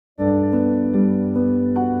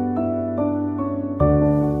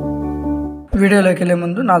వీడియోలోకి వెళ్ళే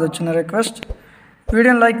ముందు నాది వచ్చిన రిక్వెస్ట్,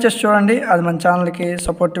 వీడియోని లైక్ చేసి చూడండి, అది మన ఛానల్కి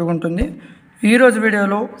సపోర్టివ్గా ఉంటుంది. ఈరోజు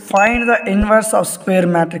వీడియోలో find the inverse of square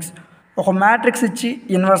matrix. ఒక మ్యాట్రిక్స్ ఇచ్చి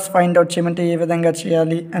ఇన్వర్స్ ఫైండ్ అవుట్ చేయమంటే ఏ విధంగా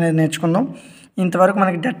చేయాలి అనేది నేర్చుకుందాం. ఇంతవరకు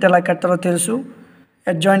మనకి డెట్ ఎలా కట్టాలో తెలుసు,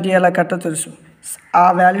 అడ్జాయింట్ ఎలా కట్టాలో తెలుసు. ఆ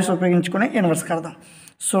వాల్యూస్ ఉపయోగించుకుని ఇన్వర్స్ కడదాం.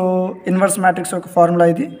 సో ఇన్వర్స్ మ్యాట్రిక్స్ ఒక ఫార్ములా,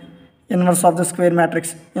 ఇది inverse of the square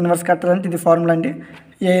matrix. Inverse కట్టాలంటే ఇది ఫార్ములా అండి.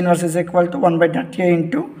 ఏ inverse is equal to 1/det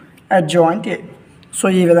into adjoint A. So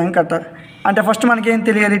ఈ విధంగా కట్టాలి. అంటే ఫస్ట్ మనకి ఏం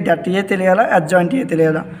తెలియాలి, det ఏ తెలియాలా, అడ్జాయింట్ ఏ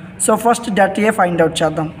తెలియాలా. సో ఫస్ట్ det ఏ ఫైండ్ అవుట్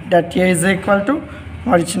చేద్దాం. det A is equal to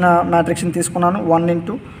వాడు ఇచ్చిన మ్యాట్రిక్స్ని తీసుకున్నాను. 1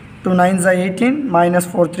 into 2 9s 18 minus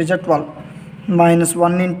 4 3s 12 minus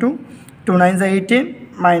 1 into 2 9s 18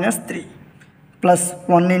 minus 3 plus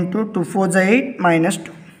 1 into 2 4s 8 minus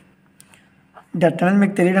 2. det అనేది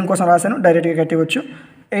మీకు తెలియడం కోసం రాశాను, డైరెక్ట్గా కట్టవచ్చు.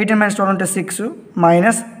 18 మైనస్ 12 అంటే 6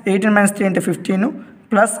 మైనస్ 18 మైనస్ 3 అంటే 15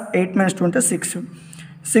 ప్లస్ 8 మైనస్ 2 అంటే 6.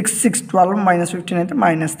 6 6 12 మైనస్ 15 అంటే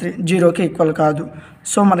మైనస్ 3, జీరోకి ఈక్వల్ కాదు.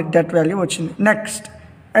 సో మనకి det వాల్యూ వచ్చింది. నెక్స్ట్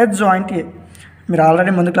అడ్జాయింట్ ఏ. మీరు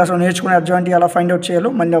ఆల్రెడీ ముందు క్లాస్లో నేర్చుకునే అడ్జాయింట్ ఎలా ఫైండ్ అవుట్ చేయాలో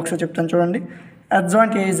మళ్ళీ ఒకసారి చెప్తాను చూడండి.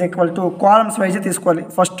 Adjoint A is equal to columns wise తీసుకోవాలి.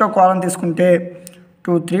 ఫస్ట్ కాలం తీసుకుంటే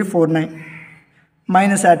 2 3 4 9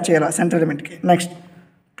 మైనస్ యాడ్ చేయాలి సెంటర్ ఎలిమెంట్కి. నెక్స్ట్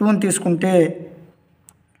 2ని తీసుకుంటే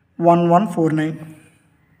 1 1 4 9.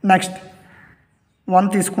 నెక్స్ట్ 1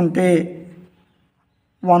 తీసుకుంటే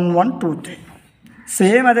 1 1 2 3.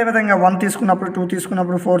 సేమ్ అదేవిధంగా 1 తీసుకున్నప్పుడు 2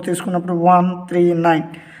 తీసుకున్నప్పుడు 4 తీసుకున్నప్పుడు 1 3 9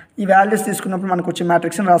 ఈ వాల్యూస్ తీసుకున్నప్పుడు మనకు వచ్చే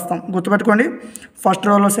మ్యాట్రిక్స్ని రాస్తాం. గుర్తుపెట్టుకోండి, ఫస్ట్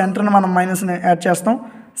రోలో సెంటర్ని మనం మైనస్ని యాడ్ చేస్తాం,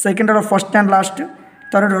 సెకండ్ రోలో ఫస్ట్ అండ్ లాస్ట్,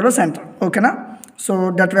 థర్డ్ రోలో సెంటర్. ఓకేనా. So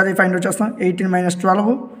det value find out చేస్తాం. 18 minus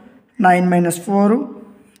 12 9 minus 4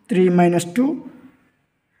 3 minus 2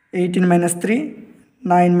 18 minus 3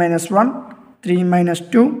 9 minus 1 3 minus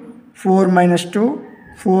 2 4 minus 2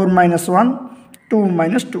 4 minus 1 2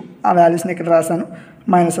 minus 2. ఆ వాల్యూస్ని ఇక్కడ రాశాను,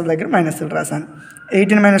 మైనస్ల దగ్గర మైనస్లు రాశాను.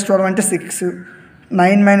 18 మైనస్ 12 అంటే 6,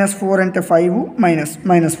 9 మైనస్ 4 అంటే 5 మైనస్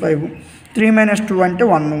 5, 3 మైనస్ 2 అంటే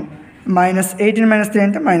 1 మైనస్ 18 మైనస్ 3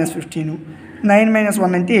 అంటే మైనస్ 15, 9 మైనస్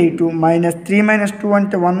 1 అంటే 8 మైనస్ 3 మైనస్ 2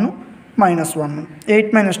 అంటే 1 మైనస్ 1, 8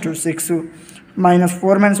 మైనస్ 2 6 మైనస్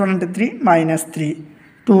 4 మైనస్ 1 అంటే 3 మైనస్ 3,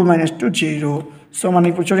 2 మైనస్ 2 0. సో మనం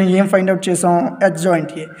ఇప్పుడు చూడండి ఏం ఫైండ్ అవుట్ చేసాం,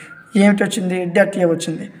 అడ్జాయింట్ ఏ. ఏమిటి వచ్చింది, det ఏ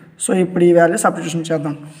వచ్చింది. సో ఇప్పుడు ఈ వాల్యూ సబ్స్టిట్యూషన్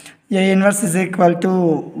చేద్దాం. ఏ inverse is equal to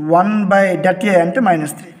 1/det అంటే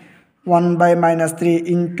minus 3, 1/-3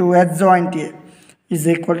 into adjoint A is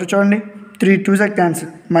equal to చూడండి 3 2s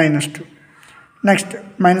cancel minus 2. Next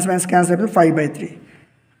minus minus cancel అయిపోతే 5/3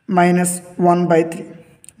 minus 1/3.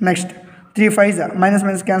 Next 3 5s minus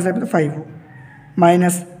minus cancel అయిపోతే 5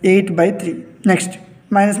 minus 8/3. Next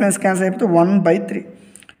minus minus cancel అయిపోతే 1/3,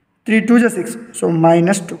 3 2s 6 so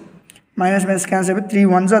minus 2 minus minus cancel అయిపోతే 3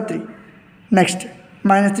 1s 3. Next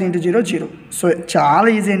minus 3 into 0 0. So చాలా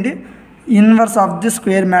easy అండి. Inverse of the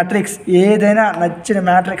square matrix, ఏదైనా నచ్చిన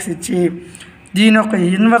matrix ఇచ్చి దీని యొక్క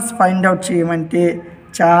ఇన్వర్స్ ఫైండ్ అవుట్ చేయమంటే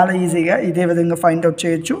చాలా ఈజీగా ఇదే విధంగా ఫైండ్ అవుట్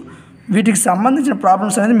చేయొచ్చు. వీటికి సంబంధించిన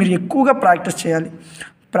ప్రాబ్లమ్స్ అనేది మీరు ఎక్కువగా ప్రాక్టీస్ చేయాలి.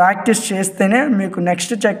 ప్రాక్టీస్ చేస్తేనే మీకు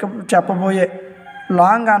నెక్స్ట్ చెప్పబోయే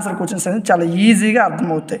లాంగ్ ఆన్సర్ క్వశ్చన్స్ అనేది చాలా ఈజీగా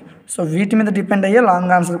అర్థమవుతాయి. సో వీటి మీద డిపెండ్ అయ్యే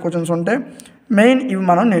లాంగ్ ఆన్సర్ క్వశ్చన్స్ ఉంటాయి. మెయిన్ ఇవి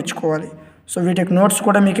మనం నేర్చుకోవాలి. సో వీటికి నోట్స్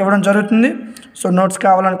కూడా మీకు ఇవ్వడం జరుగుతుంది. సో నోట్స్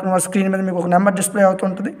కావాలనుకున్న స్క్రీన్ మీద మీకు ఒక నెంబర్ డిస్ప్లే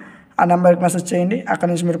అవుతుంటుంది, ఆ నెంబర్కి మెసేజ్ చేయండి, అక్కడి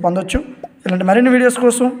నుంచి మీరు పొందొచ్చు. ఇలాంటి మరిన్ని వీడియోస్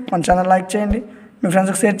కోసం మన ఛానల్ లైక్ చేయండి, మీ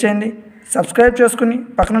ఫ్రెండ్స్కి షేర్ చేయండి, సబ్స్క్రైబ్ చేసుకుని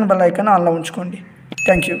పక్కన బెల్ ఐకాన్ ఆన్లో ఉంచుకోండి.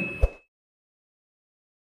 Thank you.